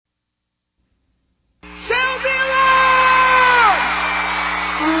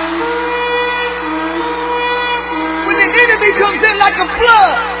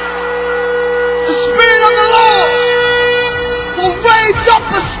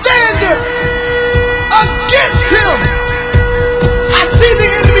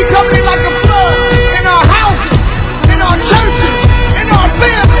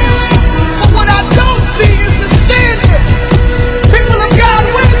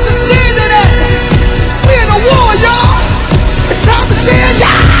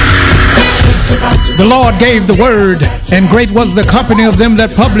The Lord gave the word, and great was the company of them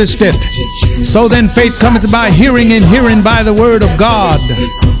that published it. So then faith cometh by hearing, and hearing by the word of God.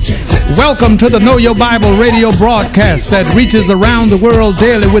 Welcome to the Know Your Bible radio broadcast that reaches around the world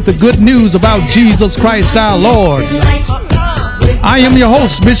daily with the good news about Jesus Christ our Lord. I am your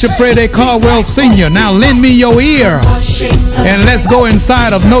host, Bishop Freddie Caldwell Sr. Now lend me your ear, and let's go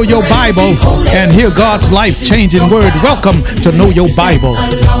inside of Know Your Bible and hear God's life-changing word. Welcome to Know Your Bible.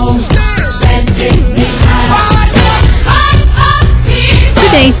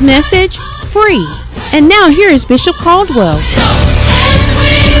 Today's message, free. And now here is Bishop Caldwell.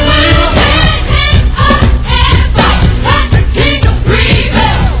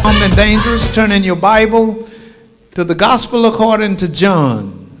 Armed and dangerous, turn in your Bible to the Gospel according to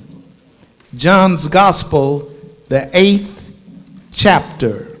John. John's Gospel, the 8th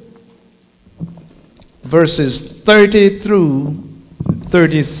chapter, verses 30 through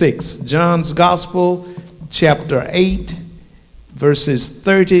 36. John's Gospel, chapter 8, verses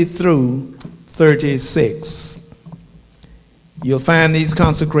 30 through 36. You'll find these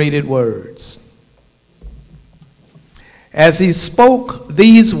consecrated words. As he spoke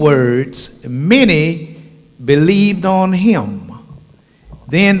these words, many believed on him.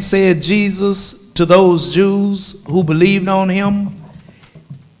 Then said Jesus to those Jews who believed on him,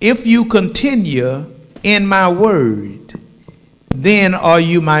 "If you continue in my word, then are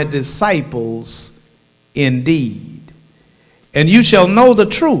you my disciples indeed. And you shall know the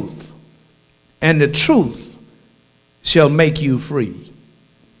truth, and the truth shall make you free."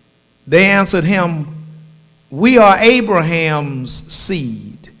 They answered him, "We are Abraham's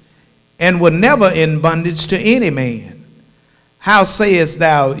seed, and were never in bondage to any man. How sayest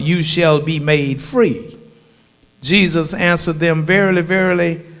thou, you shall be made free?" Jesus answered them, "Verily,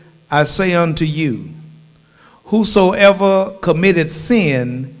 verily, I say unto you, whosoever committeth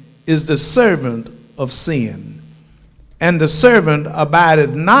sin is the servant of sin. And the servant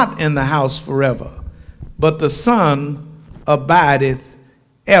abideth not in the house forever, but the Son abideth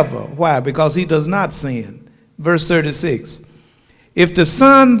ever." Why? Because he does not sin. Verse 36, "If the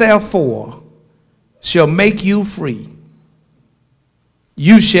Son therefore shall make you free,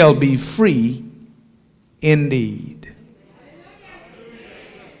 you shall be free indeed."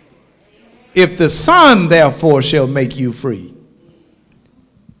 If the Son therefore shall make you free,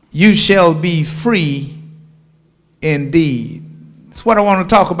 you shall be free indeed. That's what I want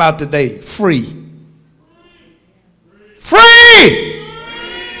to talk about today. Free. Free!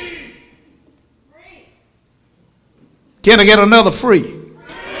 Can I get another free?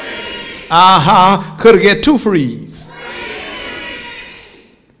 Could I get two frees?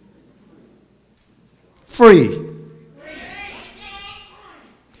 Free.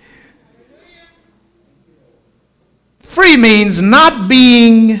 Free means not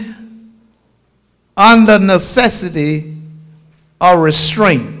being under necessity or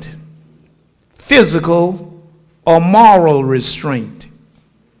restraint, physical or moral restraint,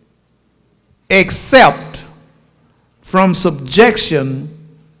 except from subjection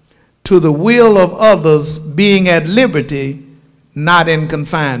to the will of others, being at liberty, not in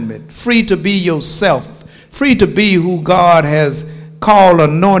confinement. Free to be yourself, free to be who God has called,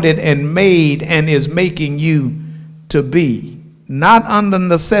 anointed, and made, and is making you to be. Not under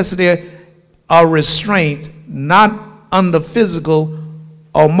necessity or restraint, not under physical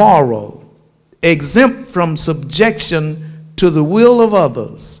or moral, exempt from subjection to the will of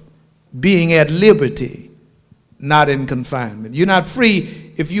others, being at liberty, not in confinement. You're not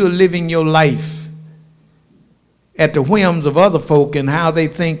free if you're living your life at the whims of other folk and how they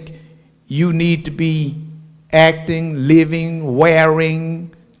think you need to be acting, living,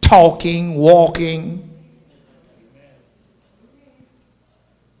 wearing, talking, walking.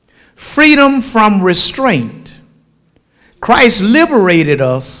 Freedom from restraint. Christ liberated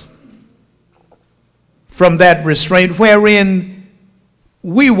us from that restraint wherein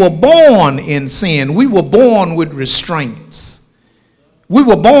we were born in sin. We were born with restraints. We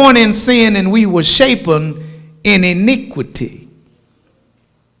were born in sin, and we were shapen in iniquity.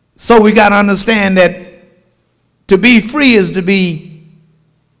 So we got to understand that to be free is to be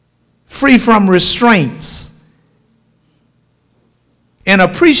free from restraints. And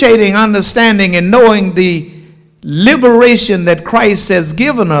appreciating, understanding, and knowing the liberation that Christ has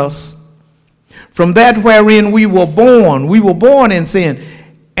given us from that wherein we were born in sin,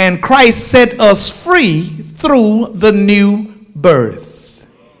 and Christ set us free through the new birth.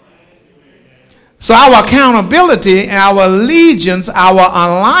 So our accountability, our allegiance, our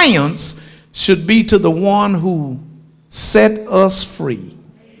alliance should be to the one who set us free.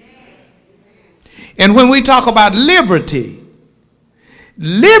 And when we talk about liberty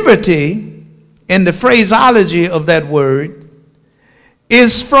and the phraseology of that word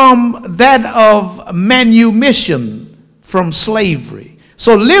is from that of manumission, from slavery.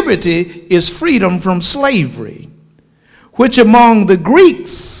 So liberty is freedom from slavery, which among the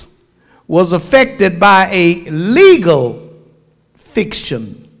Greeks was affected by a legal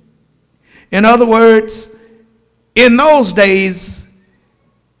fiction. In other words, in those days,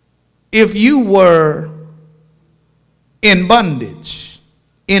 if you were in bondage,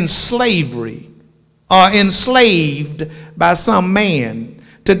 in slavery, or enslaved by some man,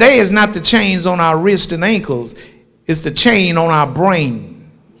 today is not the chains on our wrists and ankles, it's the chain on our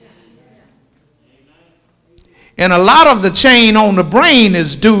brain. And a lot of the chain on the brain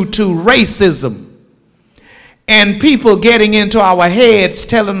is due to racism and people getting into our heads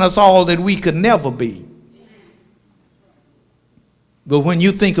telling us all that we could never be. But when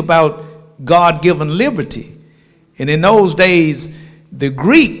you think about God-given liberty, and in those days, the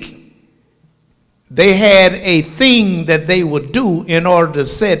Greek, they had a thing that they would do in order to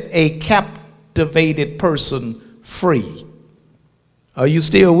set a captivated person free. Are you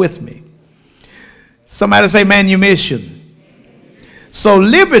still with me? Somebody say manumission. So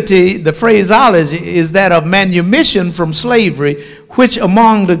liberty, the phraseology, is that of manumission from slavery, which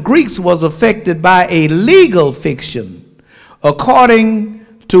among the Greeks was affected by a legal fiction, according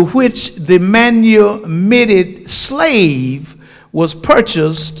to which the manumitted slave was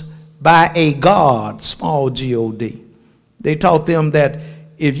purchased by a god, small G-O-D. They taught them that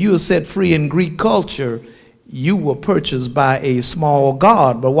if you were set free in Greek culture, you were purchased by a small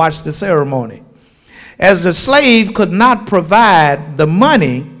god. But watch the ceremony. As the slave could not provide the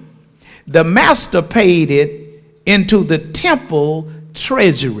money, the master paid it into the temple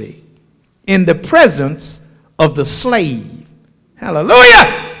treasury in the presence of the slave.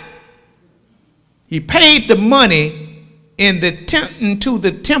 Hallelujah! He paid the money into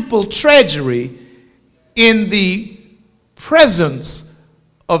the temple treasury in the presence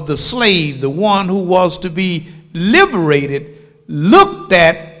of the slave. The one who was to be liberated looked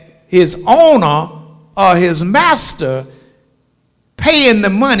at his owner or his master paying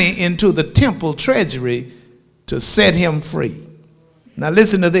the money into the temple treasury to set him free. Now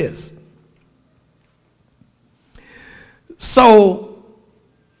listen to this. So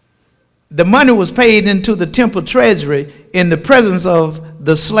the money was paid into the temple treasury in the presence of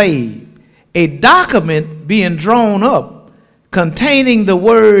the slave. A document being drawn up containing the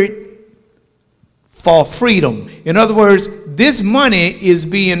word for freedom. In other words, this money is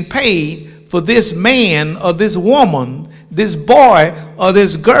being paid for this man or this woman, this boy or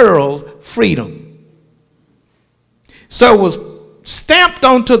this girl's freedom. So it was stamped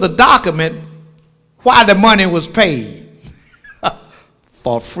onto the document why the money was paid.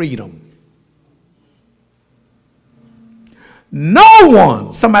 For freedom. No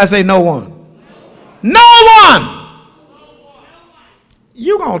one, somebody say no one. No one.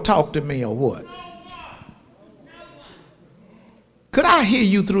 You gonna talk to me or what? Could I hear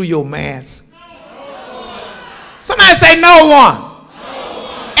you through your mask? Somebody say no one.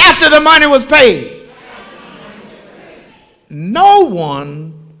 After the money was paid. No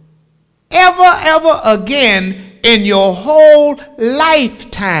one ever again in your whole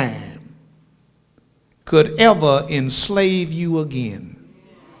lifetime could ever enslave you again.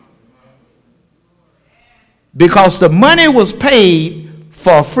 Because the money was paid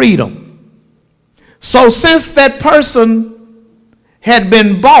for freedom. So since that person had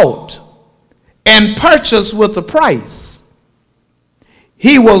been bought and purchased with a price,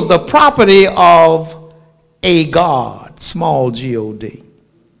 he was the property of a God, small G-O-D.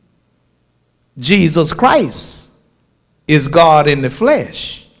 Jesus Christ is God in the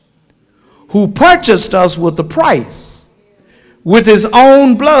flesh, who purchased us with a price, with his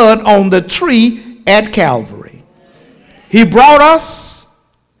own blood on the tree at Calvary. He brought us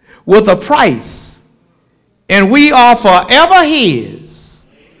with a price, and we are forever his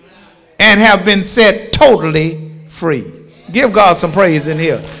and have been set totally free. Give God some praise in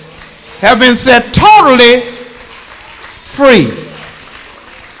here. Have been set totally free.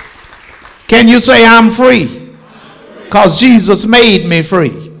 Can you say I'm free? Because Jesus made me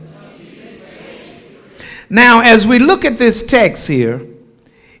free. Now, as we look at this text here,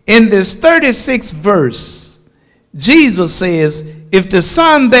 in this 36th verse, Jesus says, if the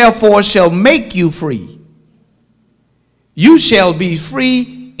Son therefore shall make you free, you shall be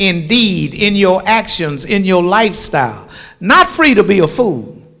free indeed in your actions, in your lifestyle. Not free to be a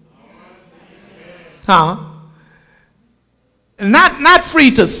fool. Not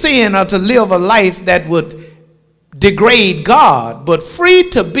free to sin or to live a life that would degrade God, but free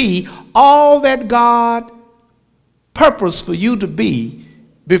to be all that God purposed for you to be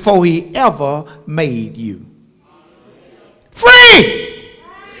before he ever made you. Free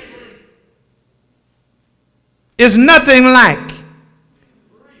is nothing like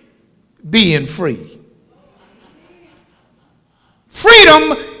being free.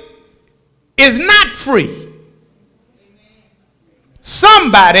 Freedom is not free.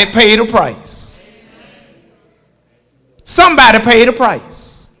 Somebody paid a price. Somebody paid a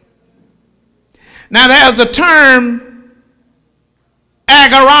price. Now there's a term,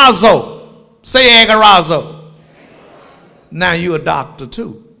 agarazo. Say agarazo. Now you're a doctor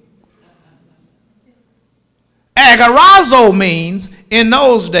too. Agarazo means in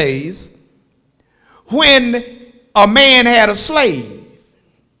those days when a man had a slave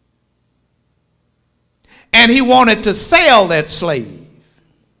and he wanted to sell that slave,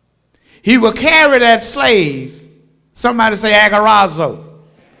 he would carry that slave. Somebody say agarazo.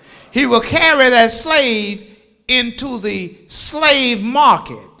 He will carry that slave into the slave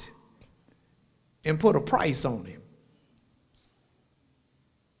market and put a price on him.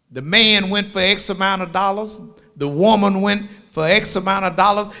 The man went for X amount of dollars. The woman went for X amount of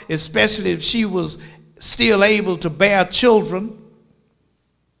dollars, especially if she was still able to bear children.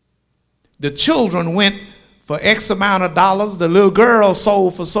 The children went for X amount of dollars. The little girl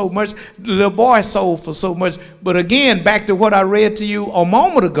sold for so much. The little boy sold for so much. But again, back to what I read to you a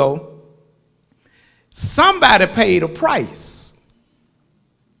moment ago, somebody paid a price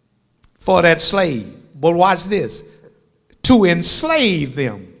for that slave. But watch this, to enslave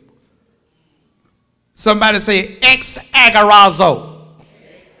them. Somebody say ex-agarazo.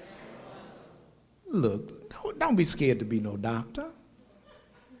 Look, don't be scared to be no doctor.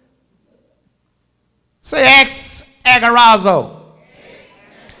 Say ex-agarazo.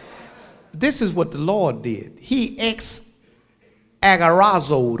 This is what the Lord did. He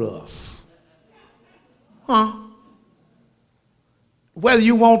ex-agarazoed us. Huh? Whether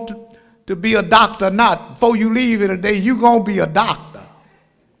you want to be a doctor or not, before you leave in a day, you're going to be a doctor.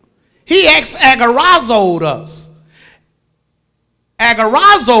 He ex-agarazoed us.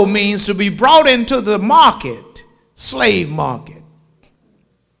 Agarazo means to be brought into the market, slave market.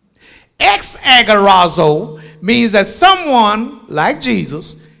 Ex-agarazo means that someone like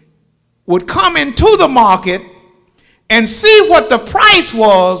Jesus would come into the market and see what the price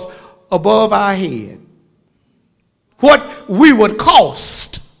was above our head, what we would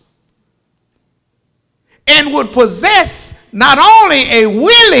cost, and would possess not only a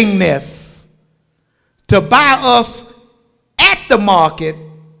willingness to buy us at the market,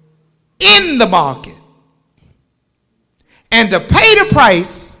 in the market, and to pay the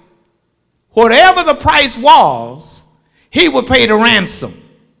price, whatever the price was, he would pay the ransom.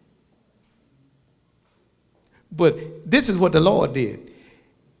 But this is what the Lord did.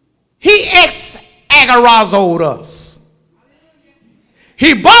 He ex-agarazoed us.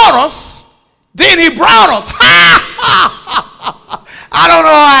 He bought us, then he brought us. I don't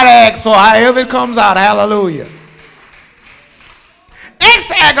know how to act, so however it comes out, hallelujah.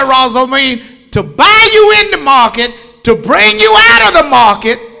 Ex-agarazo means to buy you in the market, to bring you out of the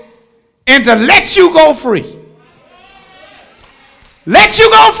market, and to let you go free. Let you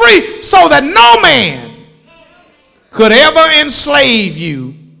go free so that no man could ever enslave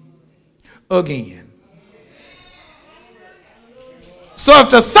you again. So if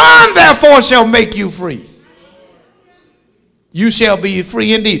the Son therefore shall make you free, you shall be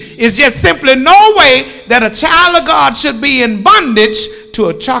free indeed. It's just simply no way that a child of God should be in bondage to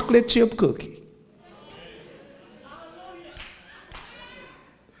a chocolate chip cookie.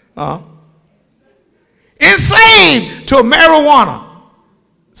 Enslaved to a marijuana,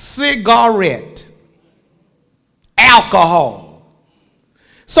 cigarette, alcohol.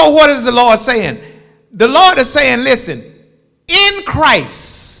 So what is the Lord saying? The Lord is saying, listen, in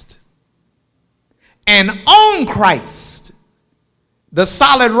Christ and on Christ, the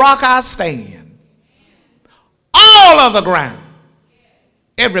solid rock I stand, all of the ground,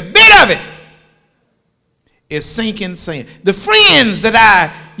 every bit of it is sinking sand. The friends that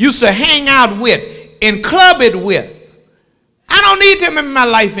I used to hang out with and club it with, I don't need them in my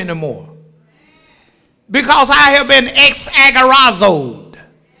life anymore because I have been ex-agarazoed.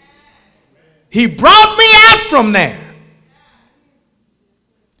 He brought me out from there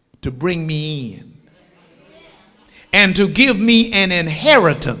to bring me in and to give me an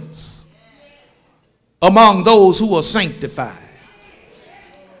inheritance among those who are sanctified.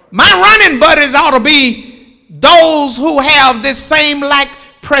 My running buddies ought to be those who have this same like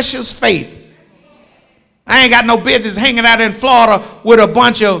precious faith. I ain't got no business hanging out in Florida with a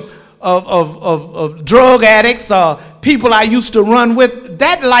bunch of drug addicts or people I used to run with.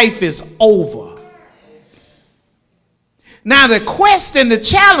 That life is over. Now the quest and the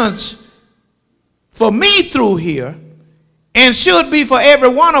challenge for me through here, and should be for every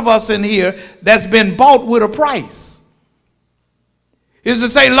one of us in here that's been bought with a price, is to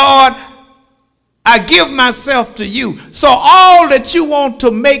say, Lord, I give myself to you. So all that you want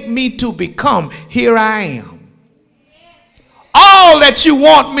to make me to become, here I am. All that you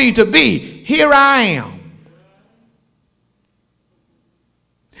want me to be, here I am.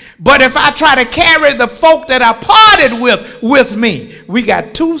 But if I try to carry the folk that I parted with me, we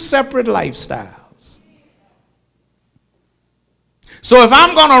got two separate lifestyles. So if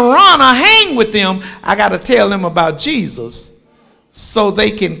I'm going to run or hang with them, I got to tell them about Jesus so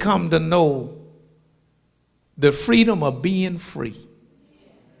they can come to know the freedom of being free.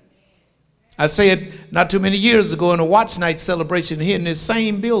 I said not too many years ago in a watch night celebration here in this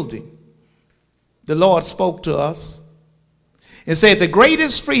same building, the Lord spoke to us and said the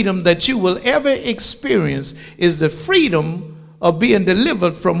greatest freedom that you will ever experience is the freedom of being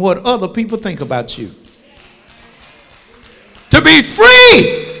delivered from what other people think about you. To be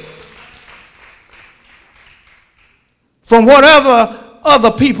free from whatever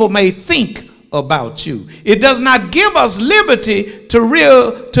other people may think about you. It does not give us liberty to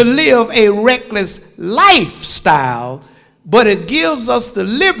live a reckless lifestyle, but it gives us the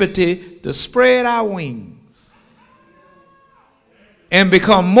liberty to spread our wings and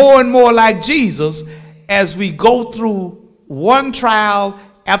become more and more like Jesus as we go through one trial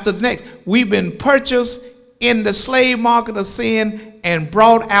after the next. We've been purchased in the slave market of sin and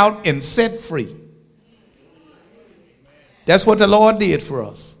brought out and set free. That's what the Lord did for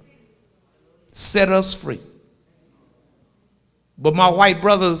us. Set us free. But my white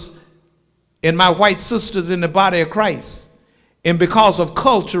brothers and my white sisters in the body of Christ, and because of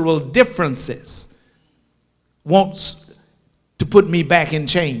cultural differences, wants to put me back in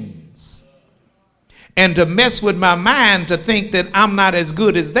chains and to mess with my mind to think that I'm not as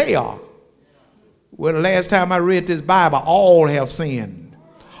good as they are. Well, the last time I read this Bible, all have sinned.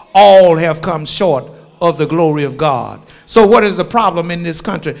 All have come short of the glory of God. So what is the problem in this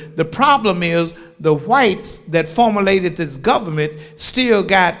country? The problem is the whites that formulated this government still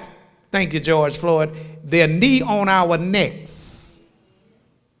got, thank you, George Floyd, their knee on our necks.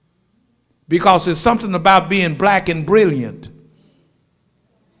 Because it's something about being black and brilliant.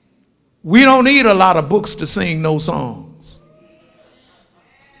 We don't need a lot of books to sing no songs.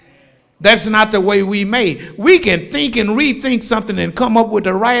 That's not the way we made. We can think and rethink something and come up with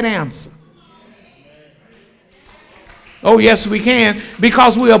the right answer. Oh, yes, we can,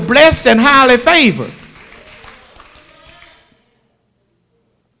 because we are blessed and highly favored.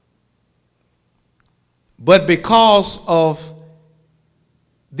 But because of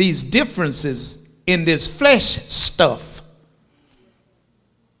these differences in this flesh stuff,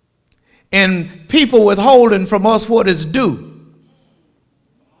 and people withholding from us what is due,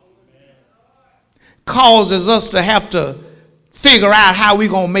 causes us to have to figure out how we're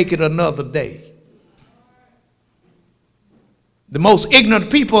going to make it another day. The most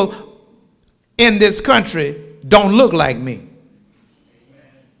ignorant people in this country don't look like me.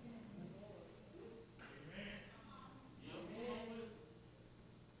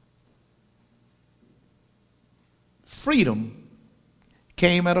 Freedom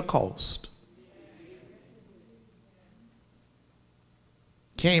came at a cost.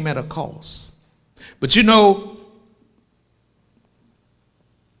 Came at a cost. But you know,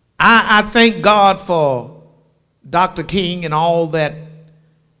 I thank God for Dr. King and all that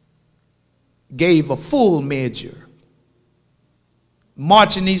gave a full measure,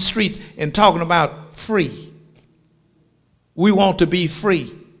 marching these streets and talking about free. We want to be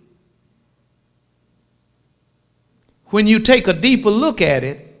free. When you take a deeper look at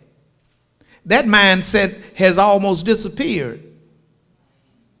it, that mindset has almost disappeared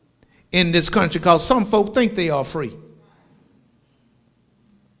in this country because some folk think they are free.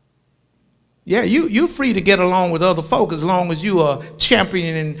 Yeah, you're free to get along with other folk as long as you are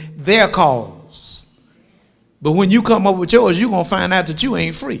championing their cause. But when you come up with yours, you're going to find out that you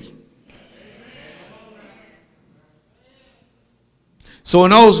ain't free. So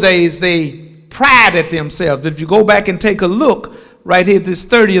in those days, they prided themselves. If you go back and take a look right here, this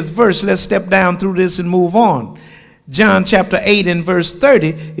 30th verse, let's step down through this and move on. John chapter 8 and verse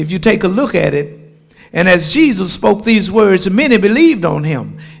 30, if you take a look at it, and as Jesus spoke these words, many believed on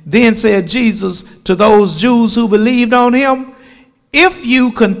him. Then said Jesus to those Jews who believed on him, if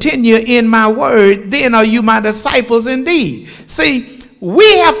you continue in my word, then are you my disciples indeed. See,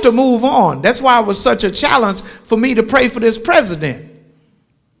 we have to move on. That's why it was such a challenge for me to pray for this president.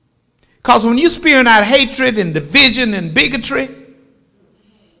 Because when you're spewing out hatred and division and bigotry,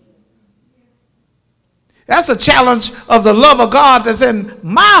 That's a challenge of the love of God that's in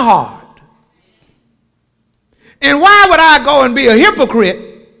my heart. And why would I go and be a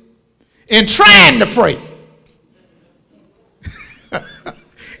hypocrite in trying to pray?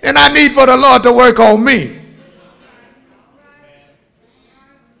 And I need for the Lord to work on me.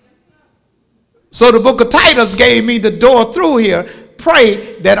 So the book of Titus gave me the door through here.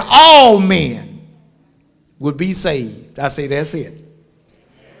 Pray that all men would be saved. I say that's it.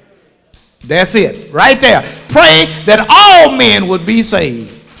 That's it. Right there. Pray that all men would be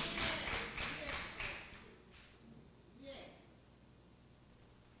saved.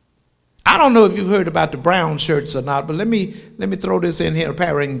 I don't know if you've heard about the brown shirts or not, but let me throw this in here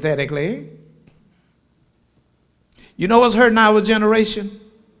parenthetically. You know what's hurting our generation?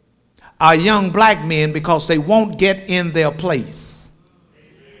 Our young black men, because they won't get in their place.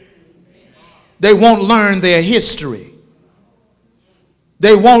 They won't learn their history.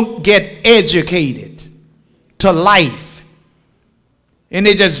 They won't get educated to life. And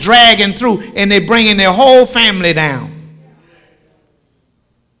they're just dragging through, and they're bringing their whole family down.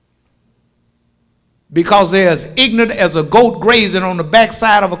 Because they're as ignorant as a goat grazing on the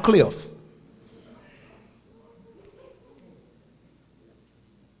backside of a cliff.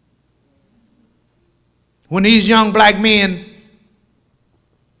 When these young black men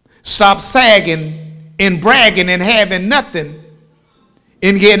stop sagging and bragging and having nothing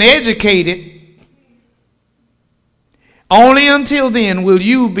and getting educated, only until then will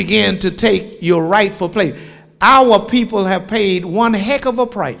you begin to take your rightful place. Our people have paid one heck of a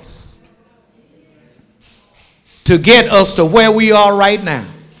price to get us to where we are right now.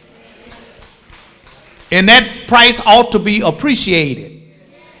 And that price ought to be appreciated.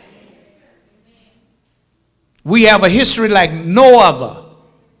 We have a history like no other.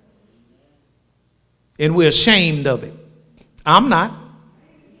 And we're ashamed of it. I'm not.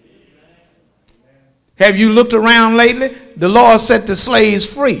 Have you looked around lately? The Lord set the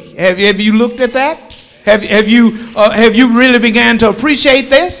slaves free. Have you looked at that? Have you really began to appreciate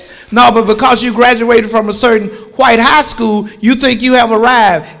this? No, but because you graduated from a certain white high school, you think you have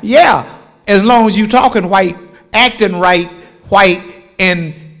arrived. Yeah, as long as you're talking white, acting right, white,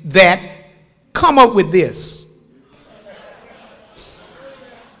 and that. Come up with this.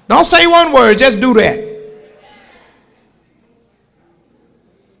 Don't say one word, just do that.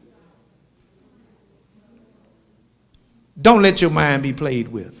 Don't let your mind be played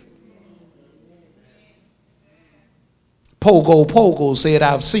with. Pogo said,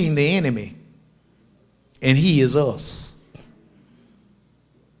 I've seen the enemy, and he is us.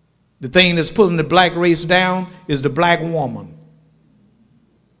 The thing that's pulling the black race down is the black woman.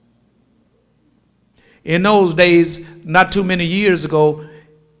 In those days, not too many years ago,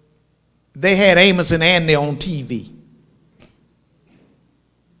 they had Amos and Andy on TV.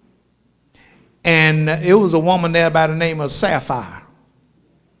 And it was a woman there by the name of Sapphire.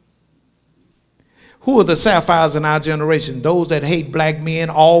 Who are the sapphires in our generation? Those that hate black men,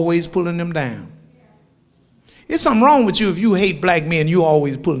 always pulling them down. There's something wrong with you if you hate black men, you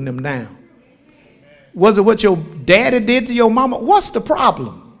always pulling them down. Was it what your daddy did to your mama? What's the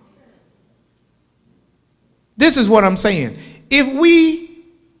problem? This is what I'm saying. If we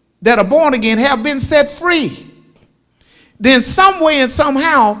that are born again have been set free, then some way and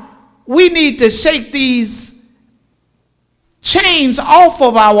somehow we need to shake these chains off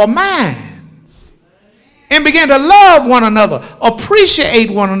of our minds and begin to love one another, appreciate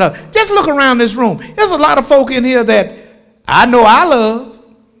one another. Just look around this room. There's a lot of folk in here that I know I love,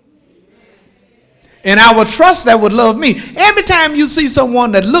 and I would trust that would love me. Every time you see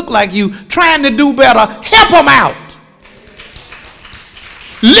someone that look like you trying to do better, help them out.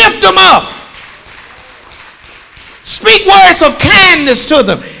 Lift them up. Speak words of kindness to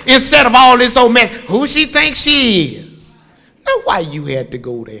them instead of all this old mess. Who she thinks she is. Now, why you had to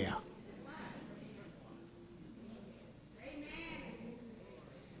go there?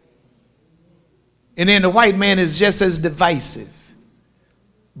 And then the white man is just as divisive.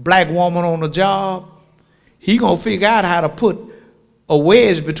 Black woman on the job, he gonna figure out how to put a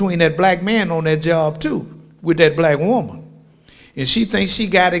wedge between that black man on that job too, with that black woman. And she thinks she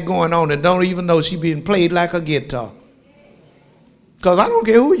got it going on and don't even know she being played like a guitar. Because I don't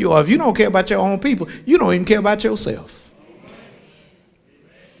care who you are. If you don't care about your own people, you don't even care about yourself.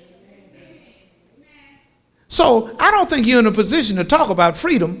 So I don't think you're in a position to talk about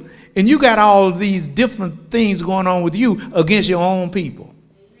freedom and you got all these different things going on with you against your own people.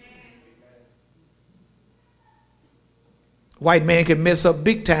 White man can mess up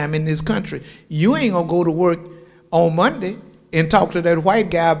big time in this country. You ain't gonna go to work on Monday and talk to that white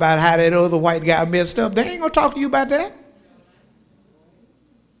guy about how that other white guy messed up. They ain't gonna talk to you about that.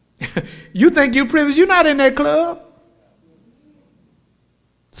 You think you're privileged? You're not in that club.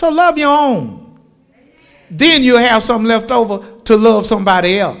 So love your own. Then you'll have something left over to love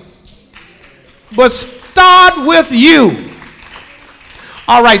somebody else. But start with you.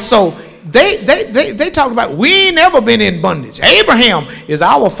 All right, so they talk about we ain't never been in bondage. Abraham is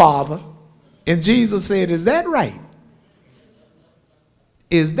our father. And Jesus said, is that right?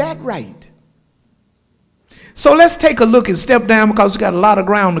 Is that right? So let's take a look and step down because we've got a lot of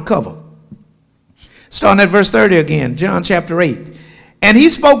ground to cover. Starting at verse 30 again, John chapter 8. And he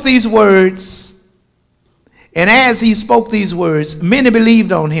spoke these words, and as he spoke these words, many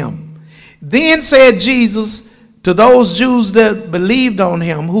believed on him. Then said Jesus to those Jews that believed on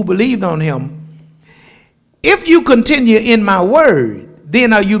him, who believed on him, if you continue in my word,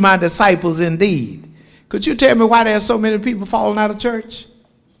 then are you my disciples indeed. Could you tell me why there are so many people falling out of church?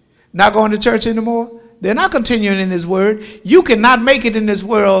 Not going to church anymore? They're not continuing in his word. You cannot make it in this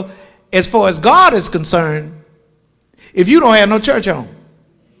world as far as God is concerned if you don't have no church home.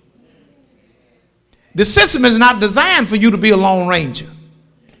 The system is not designed for you to be a lone ranger.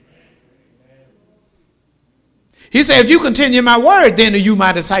 He said, if you continue in my word, then are you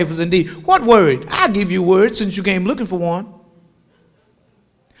my disciples indeed. What word? I'll give you word since you came looking for one.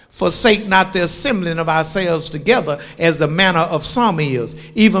 Forsake not the assembling of ourselves together as the manner of some is,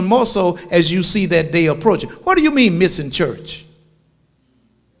 even more so as you see that day approaching. What do you mean missing church?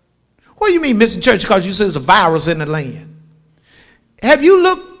 What do you mean missing church? Because you say there's a virus in the land. Have you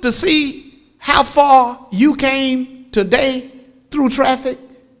looked to see how far you came today through traffic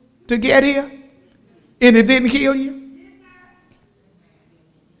to get here? And it didn't kill you?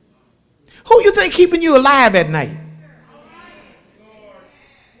 Who you think keeping you alive at night?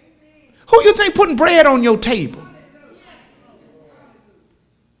 Who you think putting bread on your table?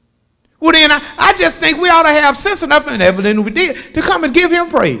 Well, then I just think we ought to have sense enough, and evidently we did, to come and give him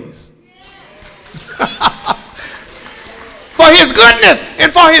praise. For his goodness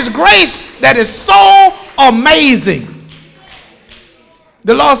and for his grace that is so amazing.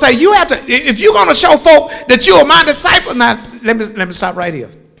 The Lord said, you have to, if you're going to show folk that you are my disciple, now let me stop right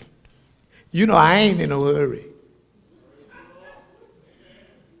here. You know I ain't in no hurry.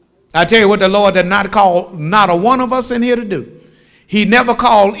 I tell you what the Lord did not call not a one of us in here to do. He never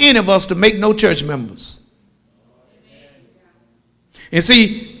called any of us to make no church members. And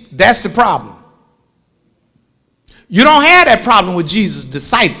see, that's the problem. You don't have that problem with Jesus'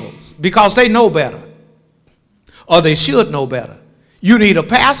 disciples because they know better, or they should know better. You need a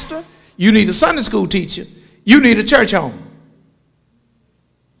pastor, you need a Sunday school teacher, you need a church home.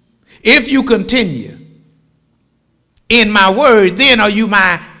 If you continue in my word, then are you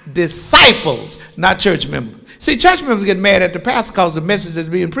my disciples, not church members. See, church members get mad at the pastor because the message is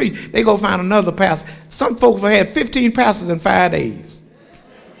being preached. They go find another pastor. Some folks have had 15 pastors in 5 days.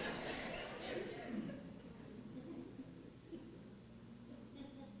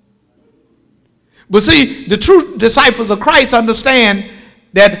 But see, the true disciples of Christ understand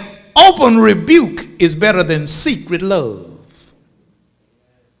that open rebuke is better than secret love.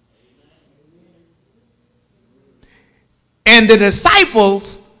 And the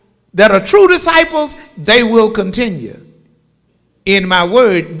disciples that are true disciples, they will continue in my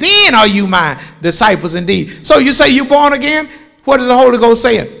word. Then are you my disciples indeed. So you say you're born again? What is the Holy Ghost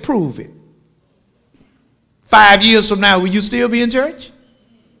saying? Prove it. 5 years from now, will you still be in church?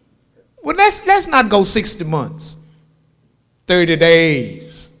 Well, let's not go 60 months, 30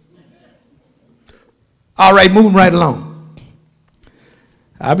 days. All right, moving right along.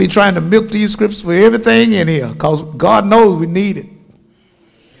 I'll be trying to milk these scriptures for everything in here because God knows we need it.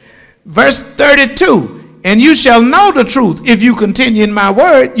 Verse 32, and you shall know the truth. If you continue in my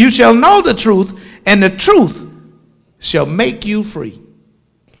word, you shall know the truth, and the truth shall make you free.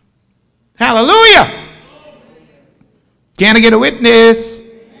 Hallelujah. Can I get a witness?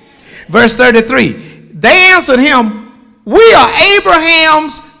 Verse 33, they answered him, we are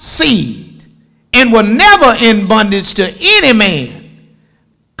Abraham's seed and were never in bondage to any man.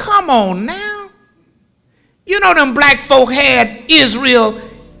 Come on now. You know them black folk had Israel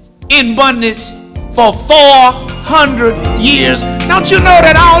in bondage for 400 years. Don't you know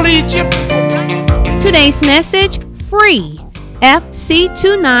that all the Egyptians? Today's message, free.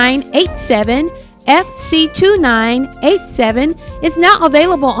 FC2987. FC2987 is now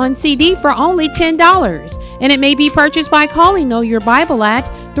available on CD for only $10, and it may be purchased by calling Know Your Bible at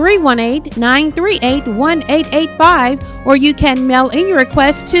 318-938-1885, or you can mail in your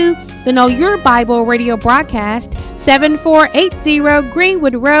request to the Know Your Bible radio broadcast, 7480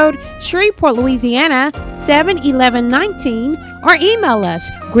 Greenwood Road, Shreveport, Louisiana, 71119, or email us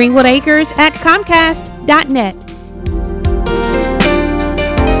greenwoodacres@comcast.net.